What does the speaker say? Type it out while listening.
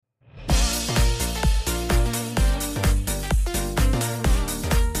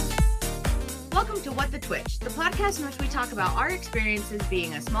Twitch, the podcast in which we talk about our experiences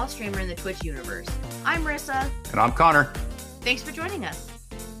being a small streamer in the Twitch universe. I'm Marissa. And I'm Connor. Thanks for joining us.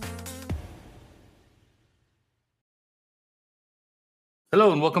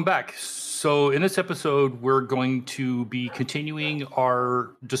 Hello and welcome back. So in this episode, we're going to be continuing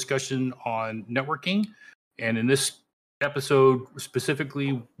our discussion on networking. And in this episode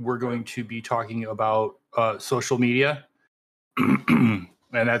specifically, we're going to be talking about social media.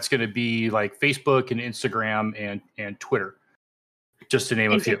 And that's going to be like Facebook and Instagram and Twitter, just to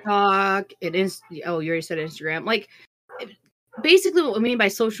name a few. TikTok, it is. Oh, you already said Instagram. Like, basically what we mean by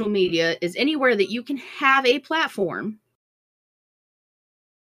social media is anywhere that you can have a platform.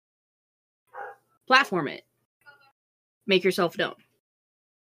 Platform it. Make yourself known.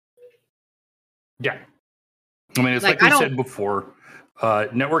 Yeah. I mean, it's like we said before,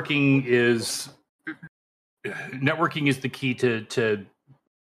 networking is the key to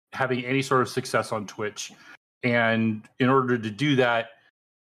having any sort of success on Twitch. And in order to do that,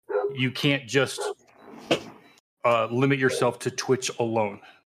 you can't just limit yourself to Twitch alone.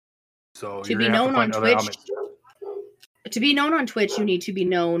 So to be known on Twitch, to be known on Twitch, you need to be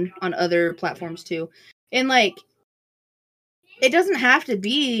known on other platforms too. And like, it doesn't have to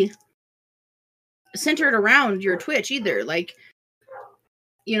be centered around your Twitch either. Like,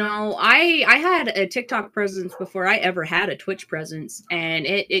 you know, I had a TikTok presence before I ever had a Twitch presence, and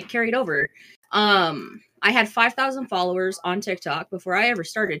it carried over. I had 5,000 followers on TikTok before I ever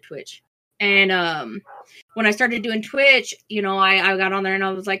started Twitch. And when I started doing Twitch, you know, I got on there and I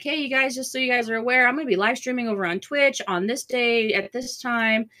was like, hey, you guys, just so you guys are aware, I'm going to be live streaming over on Twitch on this day at this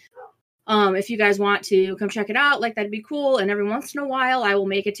time. If you guys want to come check it out, like, that'd be cool. And every once in a while, I will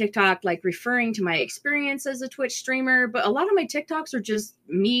make a TikTok, like, referring to my experience as a Twitch streamer. But a lot of my TikToks are just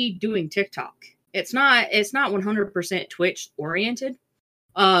me doing TikTok. It's not 100% Twitch oriented.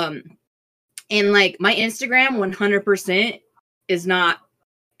 And like, my Instagram 100% is not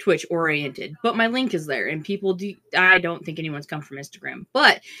Twitch oriented, but my link is there, and people do. I don't think anyone's come from Instagram,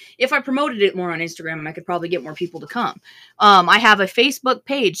 but if I promoted it more on Instagram, I could probably get more people to come. I have a Facebook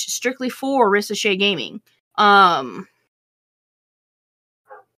page strictly for Rissa Shea Gaming. I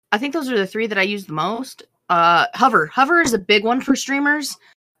think those are the three that I use the most. Hover is a big one for streamers.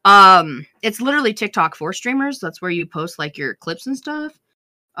 It's literally TikTok for streamers. That's where you post like your clips and stuff.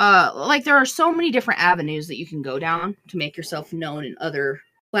 Like, there are so many different avenues that you can go down to make yourself known in other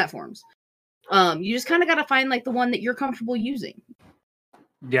platforms. You just kind of got to find like the one that you're comfortable using.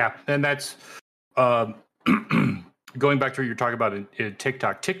 Yeah, and that's going back to what you're talking about in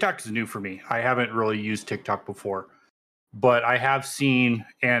TikTok. TikTok is new for me. I haven't really used TikTok before, but I have seen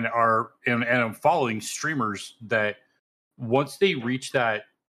and I'm following streamers that once they reach that,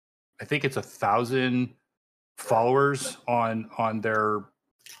 I think it's 1,000 followers on their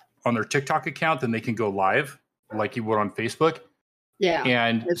TikTok account, then they can go live like you would on Facebook. Yeah.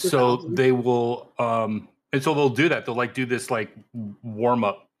 And so they will, and so they'll do that. They'll like do this like warm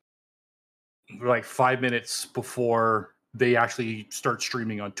up, like 5 minutes before they actually start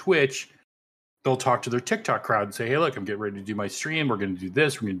streaming on Twitch. They'll talk to their TikTok crowd and say, hey, look, I'm getting ready to do my stream. We're going to do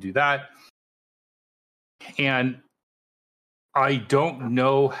this. We're going to do that. And I don't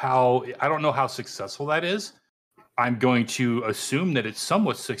know how successful that is. I'm going to assume that it's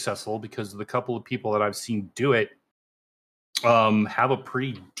somewhat successful because the couple of people that I've seen do it have a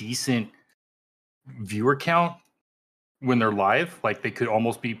pretty decent viewer count when they're live. Like, they could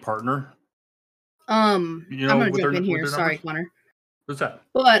almost be partner. I'm gonna jump in here. Sorry, Connor. What's that?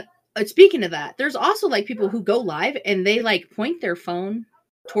 But speaking of that, there's also like people who go live and they like point their phone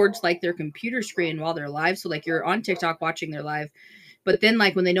towards like their computer screen while they're live. So like, you're on TikTok watching their live. But then,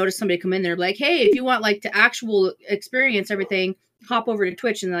 like, when they notice somebody come in, they're like, hey, if you want, like, to actual experience everything, hop over to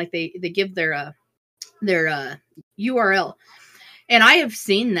Twitch. And, like, they give their URL. And I have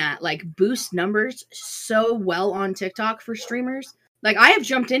seen that, like, boost numbers so well on TikTok for streamers. Like, I have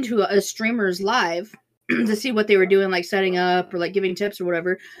jumped into a streamer's live to see what they were doing, like, setting up or, like, giving tips or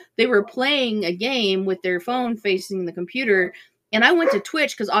whatever. They were playing a game with their phone facing the computer. And I went to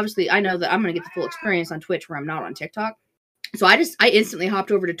Twitch because, obviously, I know that I'm going to get the full experience on Twitch where I'm not on TikTok. So I instantly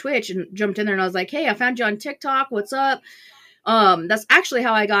hopped over to Twitch and jumped in there, and I was like, hey, I found you on TikTok. What's up? That's actually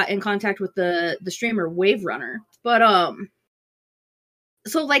how I got in contact with the streamer Wave Runner. But,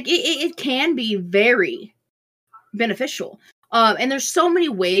 so like, it can be very beneficial. And there's so many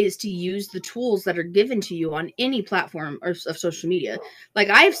ways to use the tools that are given to you on any platform of social media. Like,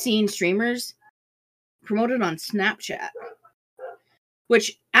 I've seen streamers promoted on Snapchat,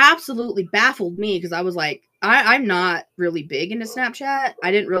 which absolutely baffled me because I was like, I'm not really big into Snapchat. I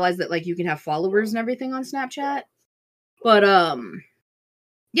didn't realize that like you can have followers and everything on Snapchat. But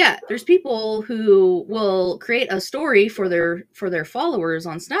Yeah, there's people who will create a story for their followers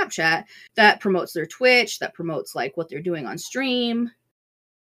on Snapchat that promotes their Twitch, that promotes like what they're doing on stream.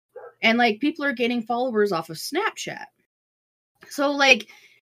 And like people are getting followers off of Snapchat. So like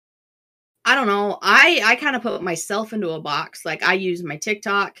I don't know, I kind of put myself into a box. Like I use my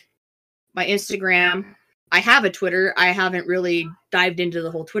TikTok, my Instagram. I have a Twitter. I haven't really dived into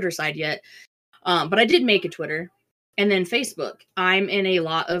the whole Twitter side yet. But I did make a Twitter. And then Facebook. I'm in a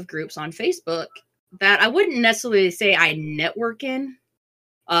lot of groups on Facebook that I wouldn't necessarily say I network in,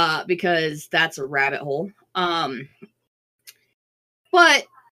 because that's a rabbit hole. But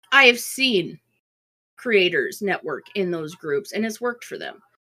I have seen creators network in those groups, and it's worked for them.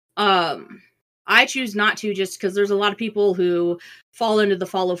 I choose not to, just because there's a lot of people who fall into the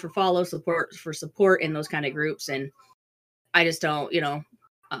follow for follow, support for support in those kind of groups, and I just don't,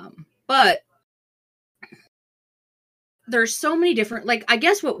 but there's so many different, like, I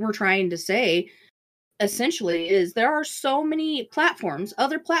guess what we're trying to say essentially is there are so many platforms,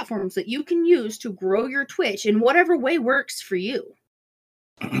 other platforms that you can use to grow your Twitch in whatever way works for you.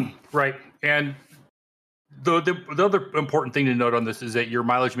 Right. And the other important thing to note on this is that your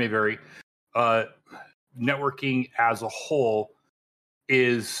mileage may vary. Networking as a whole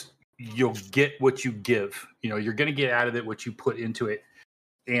is you'll get what you give. You're going to get out of it what you put into it.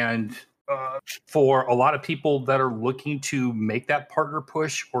 And for a lot of people that are looking to make that partner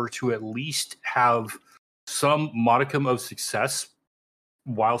push, or to at least have some modicum of success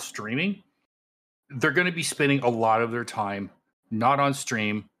while streaming, they're going to be spending a lot of their time not on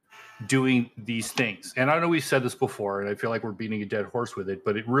stream doing these things. And I know we've said this before, and I feel like we're beating a dead horse with it,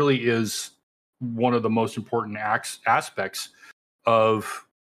 but it really is one of the most important aspects of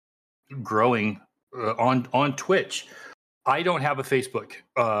growing on Twitch. I don't have a Facebook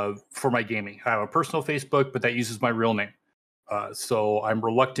for my gaming. I have a personal Facebook, but that uses my real name. So I'm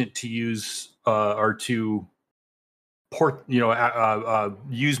reluctant to use or to port,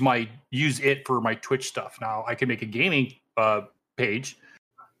 use it for my Twitch stuff. Now I can make a gaming page,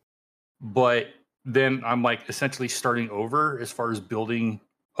 but then I'm like essentially starting over as far as building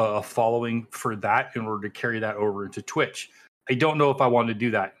a following for that in order to carry that over into Twitch. I don't know if I want to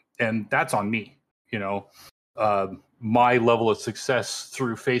do that, and that's on me. My level of success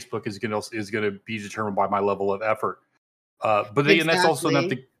through Facebook is going to be determined by my level of effort. But then Exactly.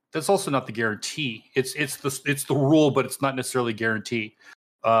 that's also not the guarantee. It's the rule, but it's not necessarily guarantee.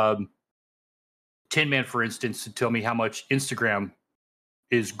 Tin Man, for instance, to tell me how much Instagram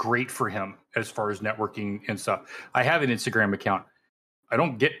is great for him as far as networking and stuff. I have an Instagram account. I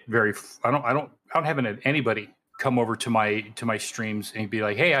don't get I don't have anybody come over to my streams and be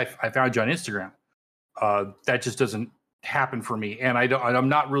like, "Hey, I found you on Instagram." That just doesn't happen for me, and I'm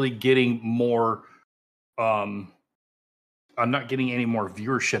not really getting more. I'm not getting any more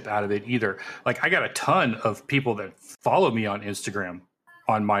viewership out of it either. Like I got a ton of people that follow me on Instagram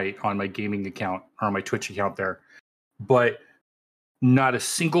on my gaming account or on my Twitch account there, but not a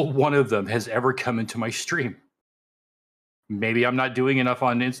single one of them has ever come into my stream. Maybe I'm not doing enough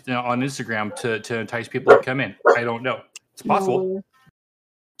on Instagram to entice people to come in. I don't know. It's possible.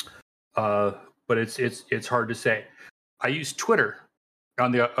 No. But it's hard to say. I use Twitter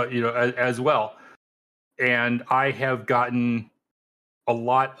on the as well, and I have gotten a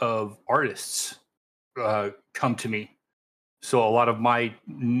lot of artists come to me. So a lot of my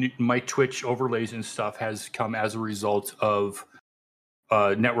Twitch overlays and stuff has come as a result of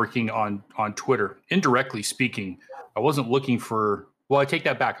networking on Twitter. Indirectly speaking, I wasn't looking for. Well, I take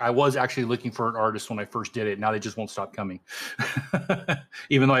that back. I was actually looking for an artist when I first did it. Now they just won't stop coming.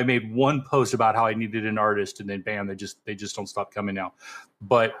 Even though I made one post about how I needed an artist, and then bam, they just don't stop coming now.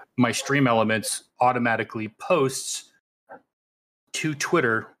 But my Stream Elements automatically posts to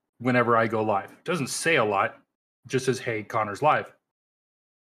Twitter whenever I go live. It doesn't say a lot, it just says, "Hey, Connor's live."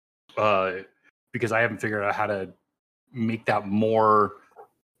 Because I haven't figured out how to make that more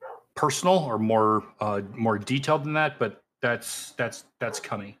personal or more detailed than that, but that's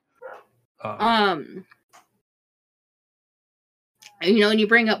coming. And you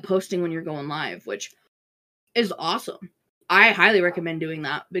bring up posting when you're going live, which is awesome. I highly recommend doing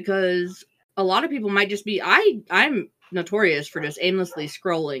that, because a lot of people might just be, I'm notorious for just aimlessly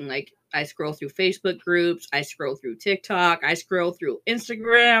scrolling. Like I scroll through Facebook groups, I scroll through TikTok, I scroll through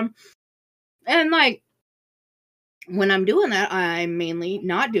Instagram, and like when I'm doing that, I'm mainly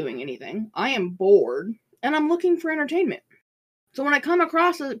not doing anything. I am bored and I'm looking for entertainment. So when I come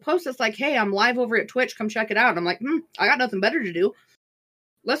across a post that's like, "Hey, I'm live over at Twitch, come check it out," I'm like, I got nothing better to do.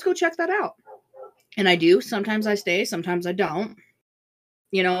 Let's go check that out. And I do. Sometimes I stay, sometimes I don't.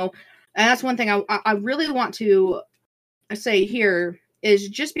 And that's one thing I really want to say here is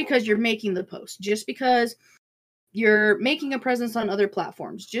just because you're making the post, just because you're making a presence on other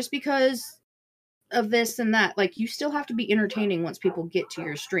platforms, just because of this and that, like, you still have to be entertaining once people get to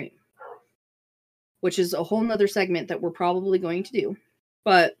your stream, which is a whole nother segment that we're probably going to do.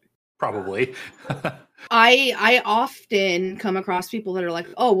 But probably I often come across people that are like,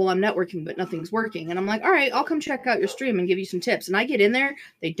 oh, well, I'm networking, but nothing's working. And I'm like, all right, I'll come check out your stream and give you some tips. And I get in there,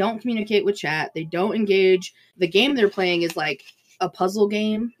 they don't communicate with chat, they don't engage. The game they're playing is like a puzzle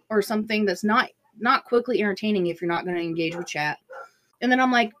game or something that's not quickly entertaining if you're not going to engage with chat. And then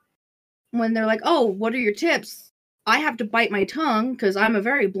I'm like, when they're like, oh, what are your tips? I have to bite my tongue because I'm a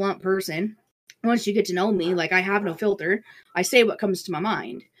very blunt person. Once you get to know me, like, I have no filter. I say what comes to my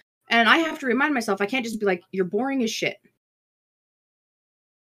mind. And I have to remind myself, I can't just be like, you're boring as shit.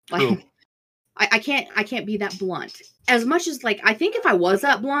 Like, I can't be that blunt. As much as, like, I think if I was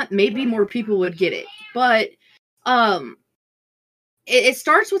that blunt, maybe more people would get it. But it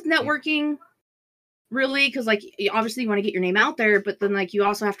starts with networking, really, because, like, obviously you want to get your name out there, but then, like, you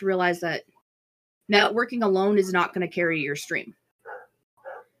also have to realize that networking alone is not going to carry your stream.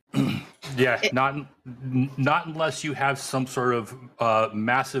 Yeah, not unless you have some sort of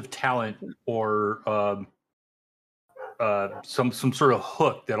massive talent or some sort of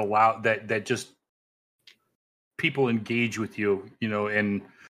hook that just people engage with you, you know, and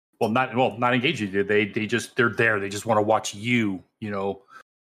not engage with you. They're there. They just want to watch you, you know.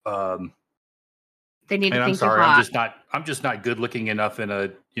 They need to and think I'm sorry, you're hot. I'm just not good looking enough in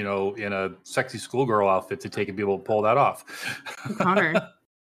a sexy schoolgirl outfit to take and be able to pull that off. Connor.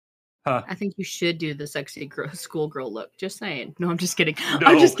 Huh. I think you should do the sexy schoolgirl look. Just saying. No, I'm just kidding. No,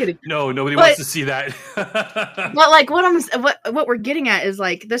 I'm just kidding. No, nobody wants to see that. But like what we're getting at is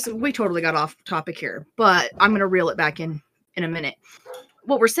like this. We totally got off topic here, but I'm gonna reel it back in a minute.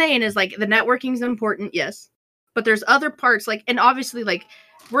 What we're saying is like the networking is important, yes, but there's other parts like, and obviously like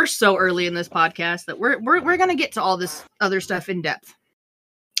we're so early in this podcast that we're gonna get to all this other stuff in depth.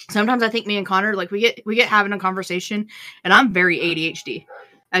 Sometimes I think me and Connor like we get having a conversation, and I'm very ADHD.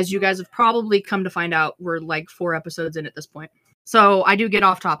 As you guys have probably come to find out, we're like 4 episodes in at this point. So I do get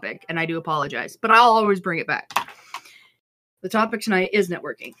off topic, and I do apologize. But I'll always bring it back. The topic tonight is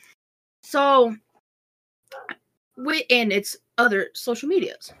networking. So, and it's other social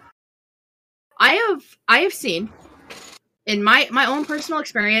medias. I have seen, in my own personal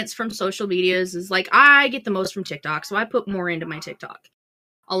experience from social medias, is like I get the most from TikTok, so I put more into my TikTok.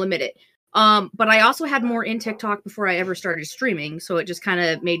 I'll admit it. But I also had more in TikTok before I ever started streaming, so it just kind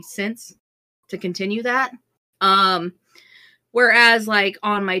of made sense to continue that. Whereas like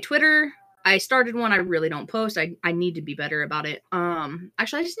on my Twitter, I started one. I really don't post. I need to be better about it.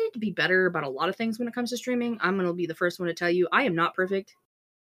 Actually, I just need to be better about a lot of things when it comes to streaming. I'm going to be the first one to tell you, I am not perfect.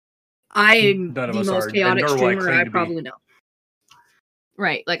 I'm the most chaotic streamer I probably know.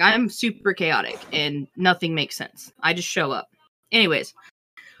 Right. Like, I'm super chaotic and nothing makes sense. I just show up. Anyways.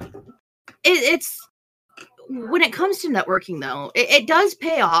 It's when it comes to networking, though, it does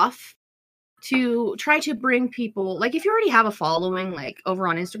pay off to try to bring people, like if you already have a following, like over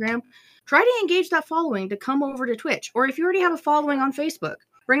on Instagram, try to engage that following to come over to Twitch. Or if you already have a following on Facebook,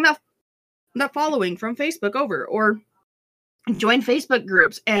 bring that following from Facebook over, or join Facebook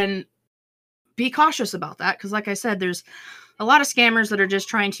groups and be cautious about that. Because like I said, there's a lot of scammers that are just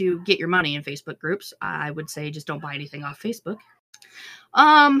trying to get your money in Facebook groups. I would say just don't buy anything off Facebook.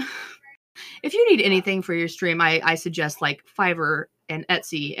 If you need anything for your stream, I suggest like Fiverr and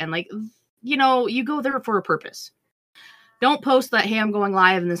Etsy, and like, you know, you go there for a purpose. Don't post that, hey, I'm going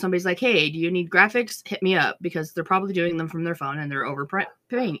live, and then somebody's like, hey, do you need graphics? Hit me up, because they're probably doing them from their phone and they're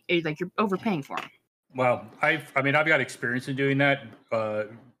overpaying, like you're overpaying for them. Well, I've got experience in doing that,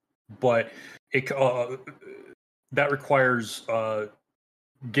 but it that requires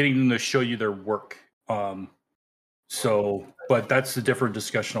getting them to show you their work. So, but that's a different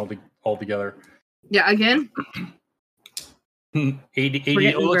discussion altogether. Yeah, again.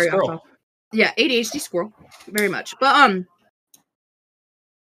 ADHD squirrel. Yeah, ADHD squirrel, very much. But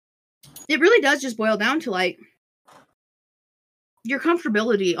it really does just boil down to like your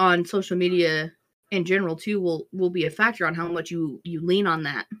comfortability on social media in general too will be a factor on how much you lean on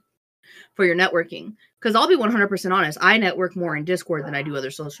that for your networking. Because I'll be 100% honest, I network more in Discord than I do other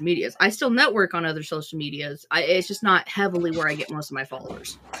social medias. I still network on other social medias. It's just not heavily where I get most of my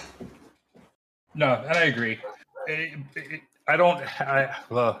followers. No, and I agree.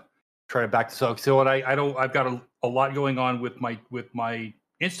 Try to back this up. So I've got a lot going on with my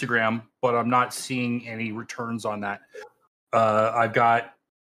Instagram, but I'm not seeing any returns on that. I've got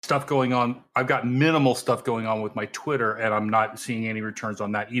stuff going on. I've got minimal stuff going on with my Twitter, and I'm not seeing any returns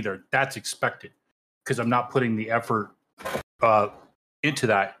on that either. That's expected because I'm not putting the effort into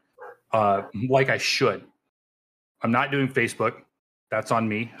that like I should. I'm not doing Facebook. That's on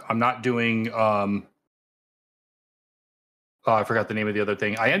me. I'm not doing I forgot the name of the other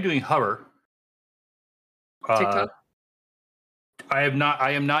thing. I am doing Hover. TikTok. I am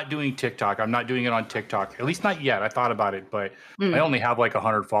not doing TikTok. I'm not doing it on TikTok. At least not yet. I thought about it, but I only have like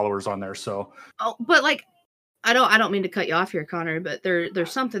 100 followers on there. So but like I don't mean to cut you off here, Connor, but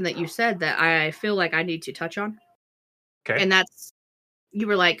there's something that you said that I feel like I need to touch on. Okay. And that's, you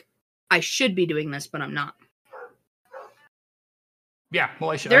were like, I should be doing this, but I'm not. Yeah,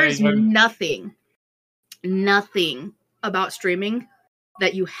 well, I should. There is nothing about streaming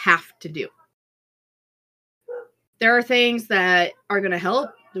that you have to do. There are things that are going to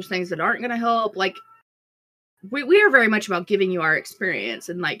help. There's things that aren't going to help. Like, we are very much about giving you our experience.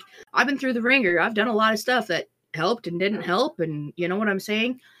 And like, I've been through the ringer. I've done a lot of stuff that helped and didn't help. And you know what I'm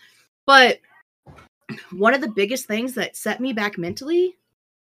saying? But one of the biggest things that set me back mentally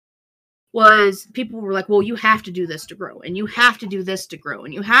was people were like, well, you have to do this to grow, and you have to do this to grow,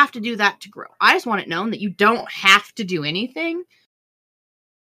 and you have to do that to grow. I just want it known that you don't have to do anything.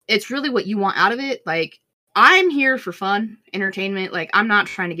 It's really what you want out of it. Like, I'm here for fun, entertainment. Like, I'm not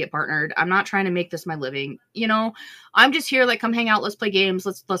trying to get partnered. I'm not trying to make this my living. You know, I'm just here, like, come hang out. Let's play games.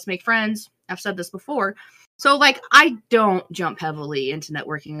 Let's make friends. I've said this before. So, like, I don't jump heavily into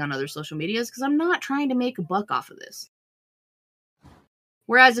networking on other social medias because I'm not trying to make a buck off of this.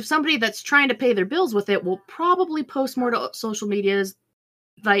 Whereas if somebody that's trying to pay their bills with it will probably post more to social medias,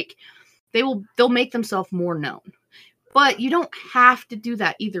 like, they'll make themselves more known. But you don't have to do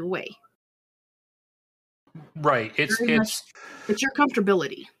that either way. Right. It's your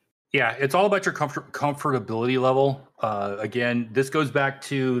comfortability. Yeah, it's all about your comfortability level. Again, this goes back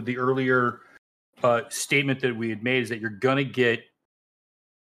to the earlier statement that we had made, is that you're going to get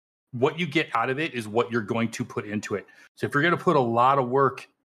what you get out of it is what you're going to put into it. So if you're going to put a lot of work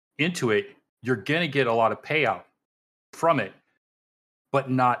into it, you're going to get a lot of payout from it, but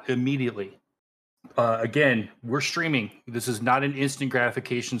not immediately. Again, we're streaming. This is not an instant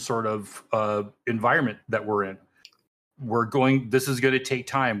gratification sort of environment that we're in. This is going to take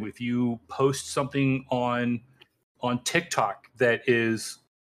time. If you post something on TikTok that is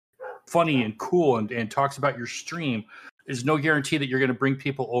funny and cool and talks about your stream, there's no guarantee that you're going to bring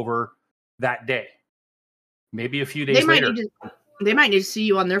people over that day. Maybe a few days later. They might need to see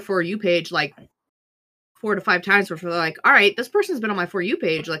you on their For You page like 4 to 5 times before they're like, all right, this person's been on my For You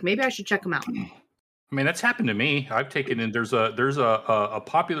page. Like, maybe I should check them out. I mean, that's happened to me. I've taken in. There's a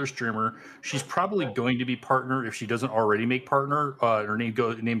popular streamer. She's probably going to be partner if she doesn't already make partner. Her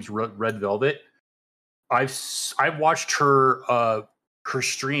name's Red Velvet. I've watched her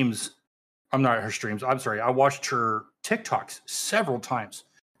streams. I'm not her streams. I'm sorry. I watched her TikToks several times.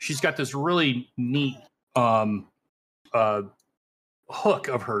 She's got this really neat hook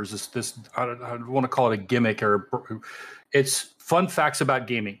of hers. This I don't want to call it a gimmick, or it's fun facts about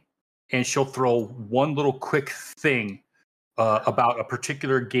gaming. And she'll throw one little quick thing about a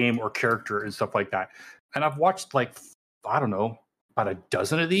particular game or character and stuff like that. And I've watched like, I don't know, about a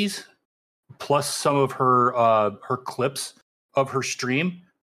dozen of these, plus some of her clips of her stream.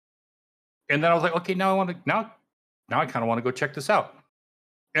 And then I was like, okay, now I kind of want to go check this out.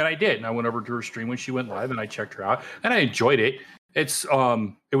 And I did. And I went over to her stream when she went live, and I checked her out, and I enjoyed it.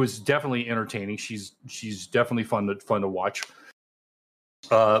 It was definitely entertaining. She's definitely fun to watch.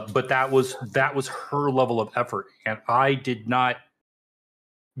 But that was her level of effort, and I did not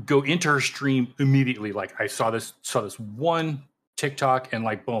go into her stream immediately. Like, I saw this one TikTok, and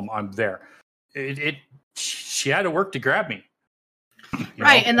like, boom, I'm there. She had to work to grab me,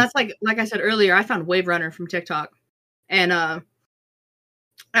 right? Know? And that's like I said earlier, I found Wave Runner from TikTok, and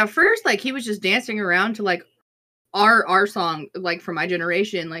at first, like, he was just dancing around to like our song, like, from my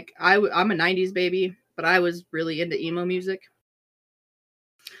generation. Like, I'm a 90s baby, but I was really into emo music.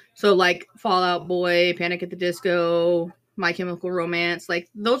 So, like, Fall Out Boy, Panic at the Disco, My Chemical Romance, like,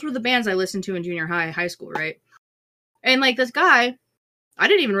 those were the bands I listened to in junior high school, right? And, like, this guy, I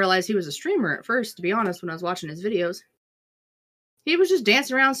didn't even realize he was a streamer at first, to be honest, when I was watching his videos. He was just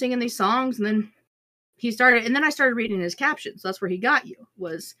dancing around singing these songs, and then I started reading his captions. That's where he got you,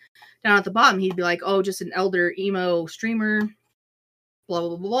 was down at the bottom. He'd be like, oh, just an elder emo streamer, blah, blah,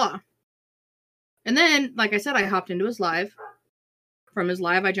 blah, blah. And then, like I said, I hopped into his live. From his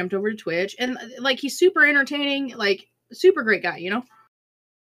live, I jumped over to Twitch, and like, he's super entertaining, like, super great guy, you know?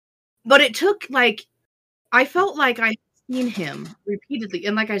 But it took, like, I felt like I had seen him repeatedly.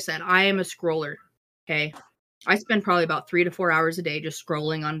 And like I said, I am a scroller. Okay. I spend probably about 3 to 4 hours a day just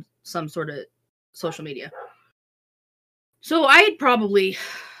scrolling on some sort of social media. So I had probably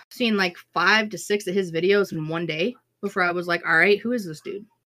seen like 5 to 6 of his videos in one day. before I was like, all right, who is this dude?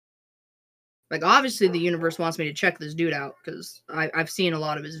 Like, obviously the universe wants me to check this dude out because I've seen a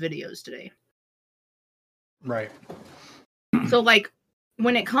lot of his videos today. Right. So, like,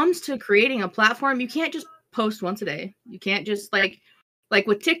 when it comes to creating a platform, you can't just post once a day. You can't just, like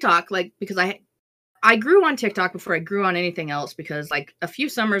with TikTok, like, because I grew on TikTok before I grew on anything else because, like, a few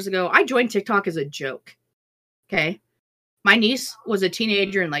summers ago, I joined TikTok as a joke. Okay? My niece was a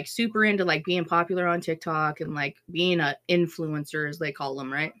teenager and, like, super into, like, being popular on TikTok and, like, being an influencer, as they call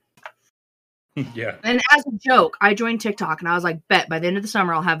them, right? Yeah. And as a joke, I joined TikTok and I was like, bet by the end of the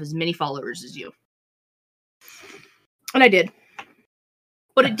summer, I'll have as many followers as you. And I did.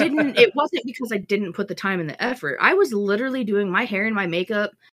 But it wasn't because I didn't put the time and the effort. I was literally doing my hair and my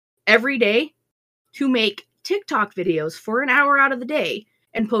makeup every day to make TikTok videos for an hour out of the day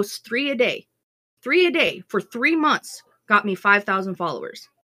and post 3 a day. 3 a day for 3 months got me 5,000 followers.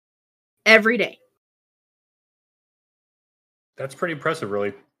 Every day. That's pretty impressive,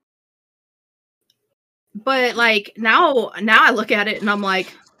 really. But, like, now I look at it and I'm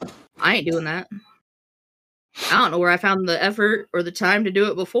like, I ain't doing that. I don't know where I found the effort or the time to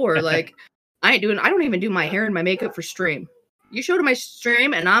do it before. Like, I don't even do my hair and my makeup for stream. You show to my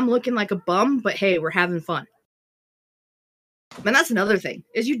stream and I'm looking like a bum, but hey, we're having fun. And that's another thing,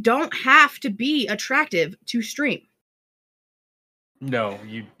 is you don't have to be attractive to stream. No,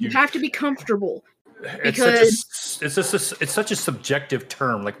 you have to be comfortable. It's such a subjective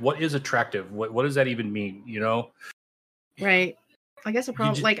term. Like, what is attractive? What does that even mean? You know? Right. I guess I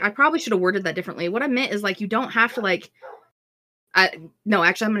probably should have worded that differently. What I meant is, like, you don't have to, like, no,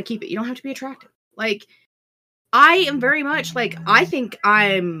 actually, I'm going to keep it. You don't have to be attractive. Like, I am very much, like, I think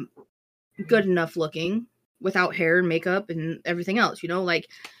I'm good enough looking without hair and makeup and everything else, you know? Like,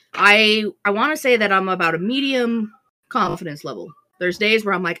 I want to say that I'm about a medium confidence level. There's days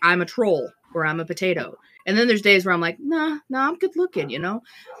where I'm like, I'm a troll or I'm a potato. And then there's days where I'm like, nah, I'm good looking, you know?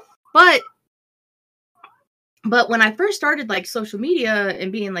 But when I first started, like, social media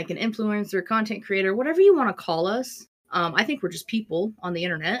and being, like, an influencer, content creator, whatever you want to call us, I think we're just people on the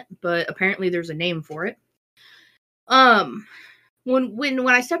internet, but apparently there's a name for it. When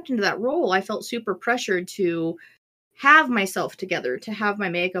I stepped into that role, I felt super pressured to have myself together, to have my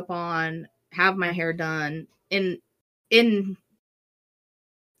makeup on, have my hair done in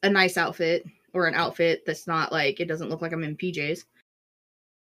a nice outfit, or an outfit that's not, like, it doesn't look like I'm in PJs.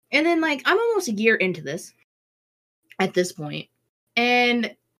 And then, like, I'm almost a year into this at this point.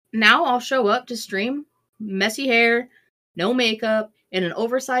 And now I'll show up to stream, messy hair, no makeup, and an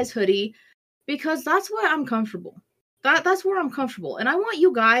oversized hoodie, because that's what I'm comfortable. That's where I'm comfortable. And I want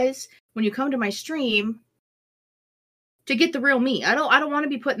you guys, when you come to my stream, to get the real me. I don't want to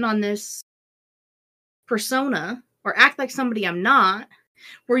be putting on this persona or act like somebody I'm not,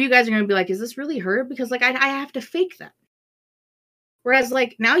 where you guys are going to be like, is this really her? Because, like, I have to fake that. Whereas,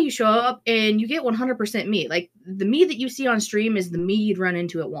 like, now you show up and you get 100% me. Like, the me that you see on stream is the me you'd run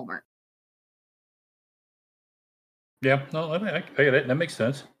into at Walmart. Yeah, no, I get it. That makes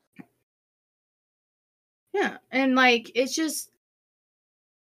sense. Yeah, and, like, it's just,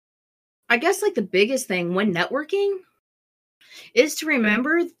 I guess, like, the biggest thing when networking is to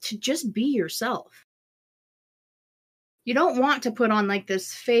remember to just be yourself. You don't want to put on, like,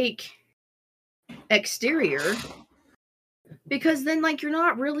 this fake exterior, because then, like, you're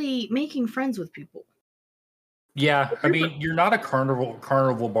not really making friends with people. Yeah, I mean, you're not a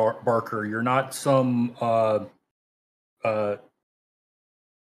carnival barker. You're not some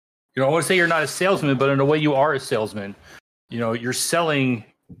you know, I want to say you're not a salesman, but in a way you are a salesman. You know, you're selling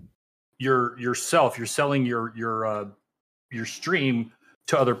yourself. You're selling your stream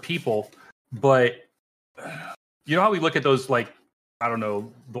to other people. But you know how we look at those, like, I don't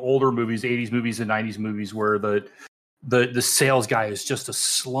know, the older movies, 80s movies and 90s movies, where the sales guy is just a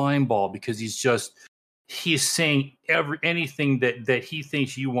slime ball because he's saying anything that he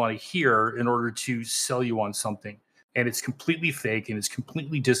thinks you want to hear in order to sell you on something. And it's completely fake and it's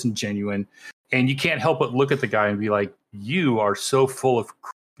completely disingenuous. And you can't help but look at the guy and be like, you are so full of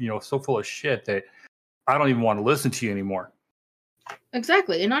shit that I don't even want to listen to you anymore.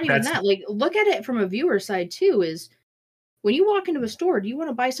 Exactly. And not even that. Like, look at it from a viewer side too, is when you walk into a store, do you want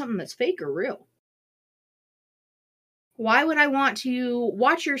to buy something that's fake or real? Why would I want to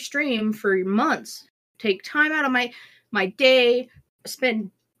watch your stream for months, take time out of my day,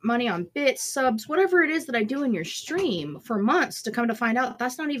 spend money on bits, subs, whatever it is that I do in your stream for months to come to find out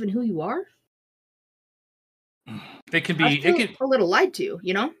that's not even who you are? It can be a little lied to,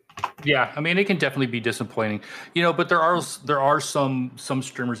 you know? Yeah, I mean, it can definitely be disappointing, you know, but there are some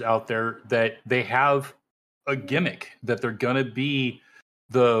streamers out there that they have a gimmick that they're going to be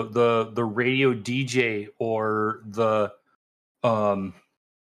the radio DJ or the I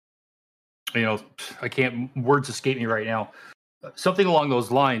can't, words escape me right now. Something along those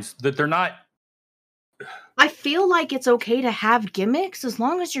lines, that they're not. I feel like it's okay to have gimmicks as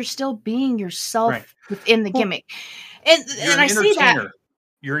long as you're still being yourself within the gimmick. And I see that.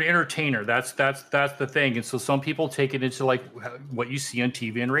 You're an entertainer. That's the thing. And so some people take it into like what you see on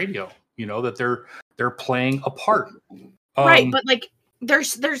TV and radio, that they're playing a part. Right. But like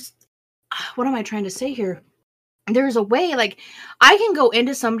there's what am I trying to say here? There's a way, like, I can go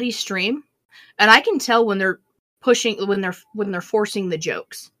into somebody's stream and I can tell when they're when they're forcing the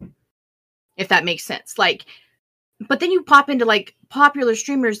jokes, if that makes sense. Like, but then you pop into like popular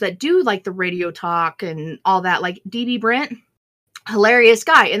streamers that do like the radio talk and all that, like DB Brent, hilarious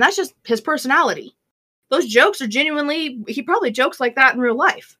guy, and that's just his personality. Those jokes are genuinely, he probably jokes like that in real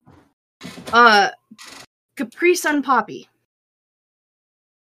life. Capri Sun Poppy.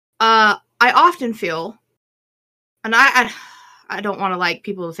 I often feel, and I don't want to like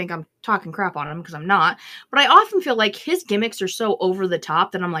people to think I'm talking crap on him because I'm not, but I often feel like his gimmicks are so over the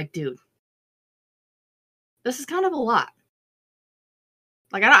top that I'm like, dude, this is kind of a lot.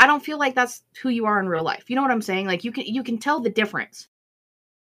 Like, I don't feel like that's who you are in real life. You know what I'm saying? Like, you can tell the difference.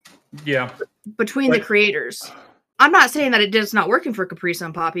 Yeah. Between the creators. I'm not saying that it's not working for Capri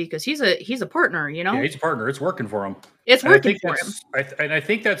Sun Poppy because he's a partner, Yeah, he's a partner. It's working for him. It's working for him. I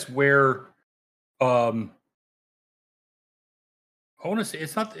think that's where I want to say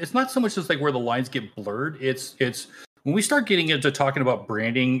it's not so much just like where the lines get blurred. It's when we start getting into talking about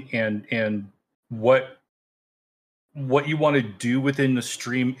branding and what you want to do within the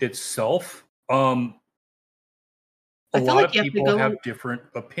stream itself. A lot of people have different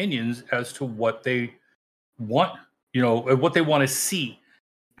opinions as to what they want, what they want to see.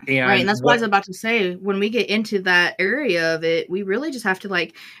 And that's what I was about to say. When we get into that area of it, we really just have to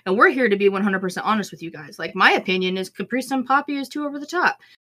like, and we're here to be 100% honest with you guys. Like, my opinion is Capri Sun Poppy is too over the top.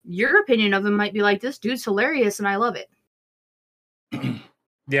 Your opinion of him might be like, this dude's hilarious and I love it.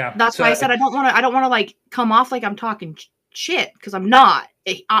 Yeah. That's why I said I don't want to like come off like I'm talking shit, because I'm not.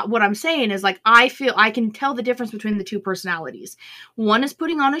 What I'm saying is, like, I feel I can tell the difference between the two personalities. One is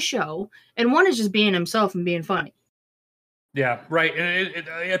putting on a show and one is just being himself and being funny. Yeah, right. And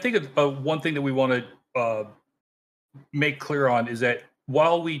I think one thing that we want to make clear on is that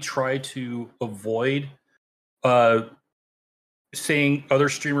while we try to avoid saying other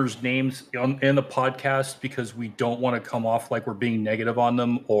streamers' names in the podcast because we don't want to come off like we're being negative on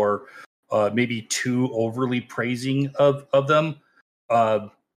them or maybe too overly praising of them,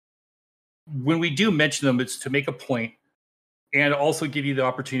 when we do mention them, it's to make a point and also give you the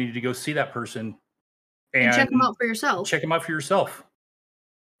opportunity to go see that person. And check them out for yourself. Check them out for yourself.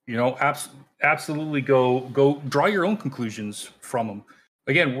 Absolutely go draw your own conclusions from them.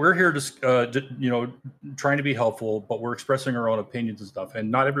 Again, we're here to, trying to be helpful, but we're expressing our own opinions and stuff.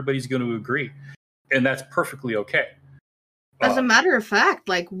 And not everybody's going to agree. And that's perfectly okay. As a matter of fact,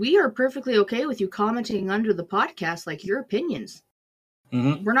 like, we are perfectly okay with you commenting under the podcast, like, your opinions.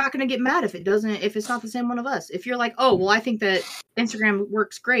 Mm-hmm. We're not going to get mad if it's not the same one of us. If you're like, oh, well, I think that Instagram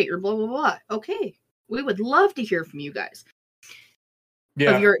works great or blah, blah, blah. Okay. We would love to hear from you guys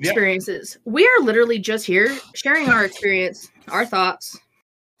of your experiences. Yeah. We are literally just here sharing our experience, our thoughts.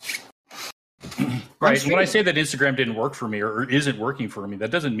 Right. When I say that Instagram didn't work for me or isn't working for me, that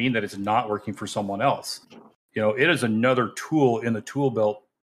doesn't mean that it's not working for someone else. It is another tool in the tool belt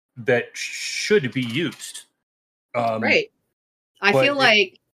that should be used. Right. I feel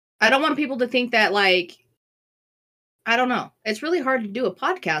like I don't want people to think that, like, I don't know. It's really hard to do a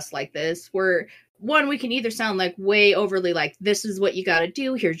podcast like this where, one, we can either sound like way overly like, this is what you got to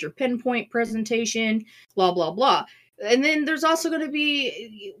do. Here's your pinpoint presentation, blah, blah, blah. And then there's also going to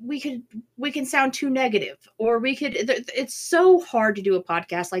be, we can sound too negative, or it's so hard to do a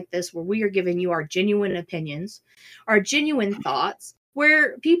podcast like this where we are giving you our genuine opinions, our genuine thoughts,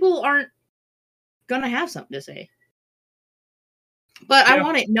 where people aren't going to have something to say. But I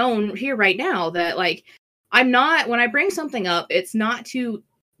want it known here right now that, like, I'm not, when I bring something up, it's not to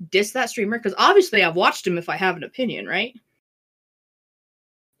diss that streamer, because obviously I've watched him if I have an opinion, right?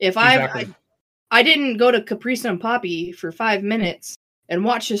 If I didn't go to Capri Sun Poppy for 5 minutes and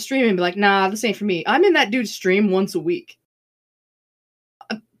watch his stream and be like, nah, this ain't for me. I'm in that dude's stream once a week.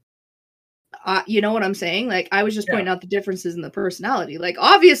 You know what I'm saying? Like, I was just pointing out the differences in the personality. Like,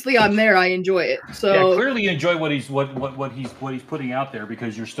 obviously I'm there, I enjoy it. So clearly you enjoy what he's putting out there,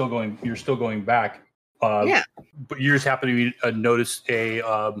 because you're still going back. But you just happen to notice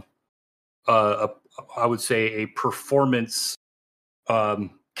I would say a performance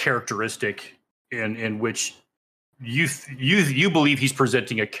characteristic in which you believe he's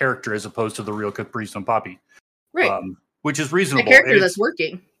presenting a character as opposed to the real Caprice and Poppy, right? Which is reasonable. A character that's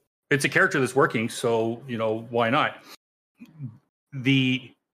working. It's a character that's working, so why not?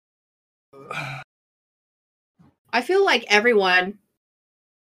 I feel like everyone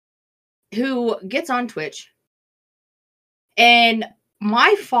who gets on Twitch and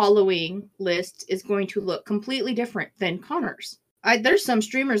my following list is going to look completely different than Connor's. There's some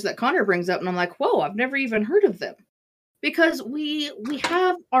streamers that Connor brings up and I'm like, whoa, I've never even heard of them. Because we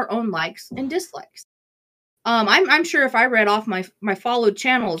have our own likes and dislikes. I'm sure if I read off my followed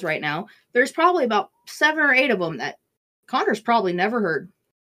channels right now, there's probably about 7 or 8 of them that Connor's probably never heard.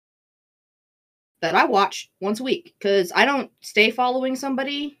 That I watch once a week. Because I don't stay following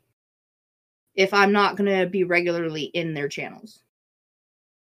somebody if I'm not going to be regularly in their channels.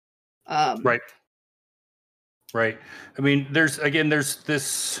 Right. I mean, there's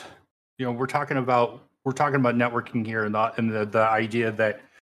this, we're talking about networking here and the idea that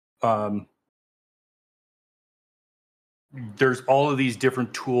there's all of these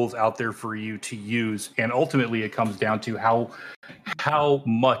different tools out there for you to use, and ultimately it comes down to how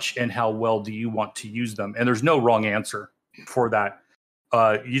much and how well do you want to use them, and there's no wrong answer for that.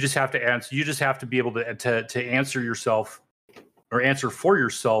 You just have to answer. You just have to be able to answer yourself or answer for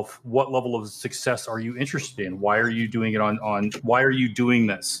yourself. What level of success are you interested in? Why are you doing it on? Why are you doing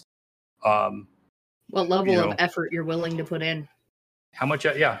this? What level of effort you're willing to put in? How much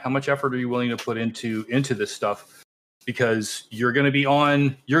effort are you willing to put into this stuff? Because you're going to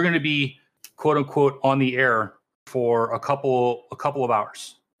be quote unquote on the air for a couple of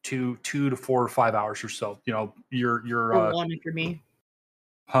hours, 2 to 4 or 5 hours or so. You're one if you're me.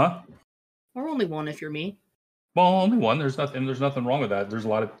 Huh? Or only one if you're me. Well, only one. There's nothing wrong with that.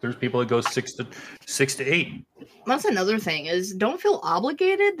 There's people that go 6 to 8. That's another thing is don't feel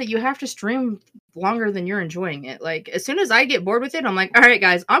obligated that you have to stream longer than you're enjoying it. Like as soon as I get bored with it, I'm like, all right,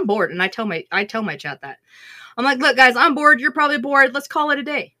 guys, I'm bored, and I tell my chat that. I'm like, look, guys, I'm bored. You're probably bored. Let's call it a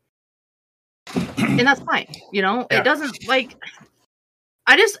day. And that's fine. Yeah. It doesn't like.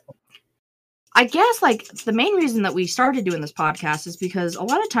 I guess like the main reason that we started doing this podcast is because a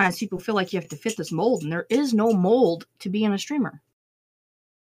lot of times people feel like you have to fit this mold, and there is no mold to being a streamer.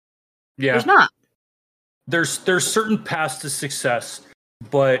 Yeah, there's not. There's certain paths to success,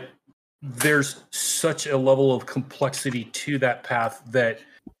 but there's such a level of complexity to that path that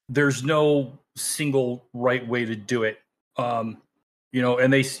there's no single right way to do it. And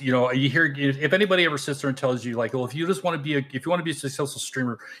they, you hear, if anybody ever sits there and tells you like, well, if you want to be a successful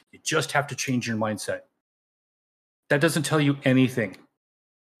streamer, you just have to change your mindset. That doesn't tell you anything.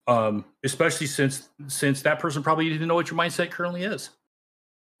 Especially since that person probably didn't know what your mindset currently is.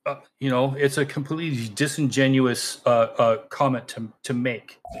 It's a completely disingenuous comment to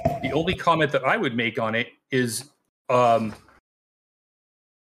make. The only comment that I would make on it is how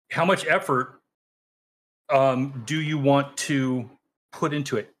much effort do you want to put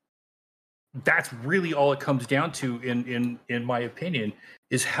into it? That's really all it comes down to, in my opinion,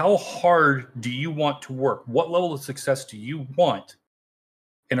 is how hard do you want to work? What level of success do you want?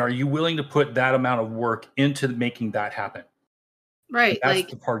 And are you willing to put that amount of work into making that happen? Right. That's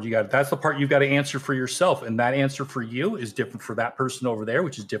the part you've got to answer for yourself. And that answer for you is different for that person over there,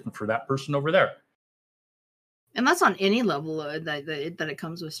 which is different for that person over there. And that's on any level that it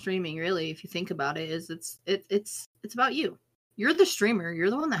comes with streaming, really, if you think about it, is it's about you. You're the streamer. You're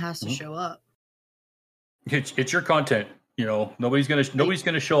the one that has to show up. It's your content. Nobody's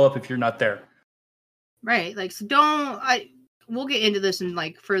gonna show up if you're not there. Right. Like, so we'll get into this in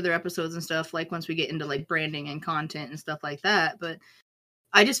like further episodes and stuff, like once we get into like branding and content and stuff like that. But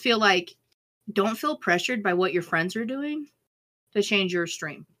I just feel like don't feel pressured by what your friends are doing to change your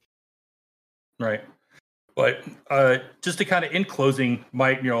stream. Right. But just to kind of in closing,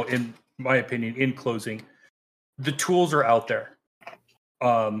 in my opinion, the tools are out there.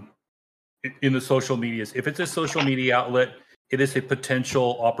 In the social medias, if it's a social media outlet, it is a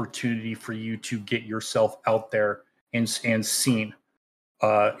potential opportunity for you to get yourself out there and seen.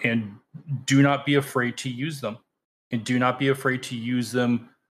 And do not be afraid to use them. And do not be afraid to use them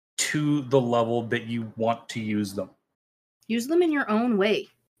to the level that you want to use them. Use them in your own way.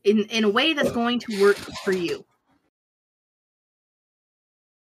 In a way that's going to work for you.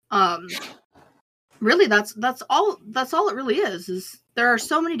 Really, that's all it really is there are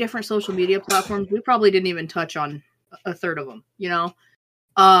so many different social media platforms. We probably didn't even touch on a third of them, You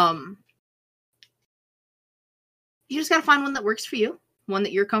just gotta find one that works for you, one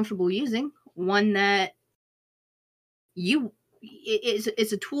that you're comfortable using, one that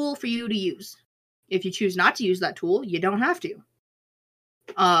it's a tool for you to use. If you choose not to use that tool, you don't have to.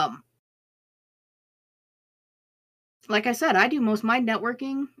 like I said, I do most of my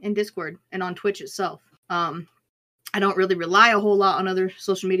networking in Discord and on Twitch itself. I don't really rely a whole lot on other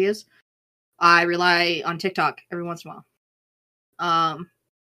social medias. I rely on TikTok every once in a while.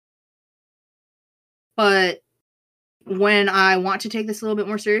 But when I want to take this a little bit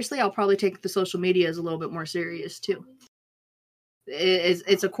more seriously, I'll probably take the social medias a little bit more serious too.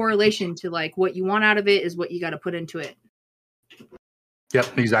 It's a correlation to like what you want out of it is what you got to put into it.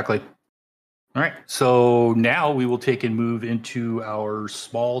 Yep, exactly. All right, so now we will take and move into our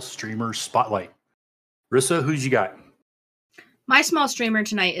small streamer spotlight. Rissa, who's you got? My small streamer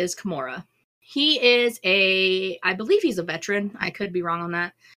tonight is Kimura. He is I believe he's a veteran. I could be wrong on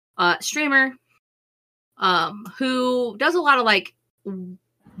that. Streamer, who does a lot of like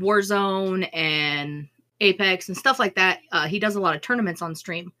Warzone and Apex and stuff like that. He does a lot of tournaments on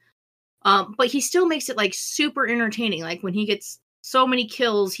stream. But he still makes it like super entertaining. Like when he gets so many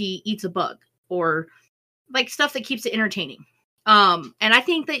kills, he eats a bug or like stuff that keeps it entertaining. And I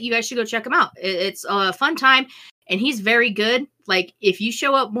think that you guys should go check him out. It's a fun time and he's very good. Like if you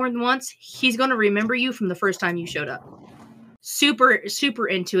show up more than once, he's going to remember you from the first time you showed up. Super, super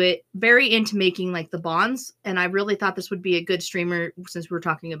into it. Very into making like the bonds. And I really thought this would be a good streamer since we're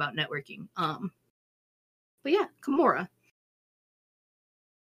talking about networking. But yeah, Kimura.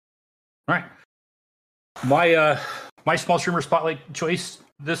 All right. My small streamer spotlight choice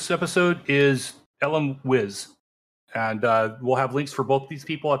this episode is Ellen Wiz. And we'll have links for both these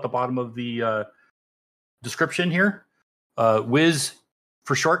people at the bottom of the description here. Wiz,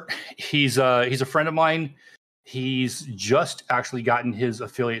 for short, he's a friend of mine. He's just actually gotten his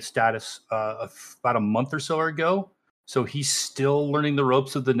affiliate status about a month or so ago. So he's still learning the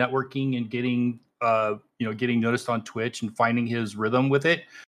ropes of the networking and getting noticed on Twitch and finding his rhythm with it.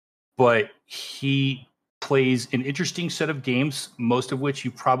 But he plays an interesting set of games, most of which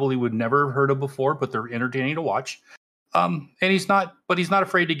you probably would never have heard of before, but they're entertaining to watch. And he's not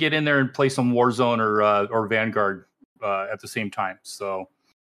afraid to get in there and play some Warzone or Vanguard at the same time. So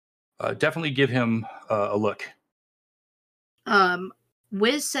definitely give him a look.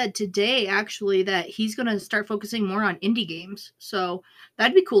 Wiz said today actually that he's going to start focusing more on indie games. So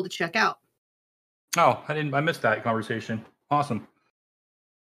that'd be cool to check out. Oh, I missed that conversation. Awesome.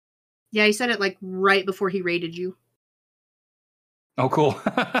 Yeah, he said it like right before he rated you. Oh, cool.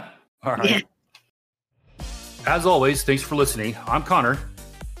 All right. Yeah. As always, thanks for listening. I'm Connor.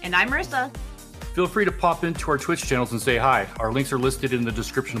 And I'm Marissa. Feel free to pop into our Twitch channels and say hi. Our links are listed in the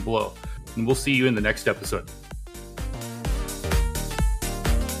description below. And we'll see you in the next episode.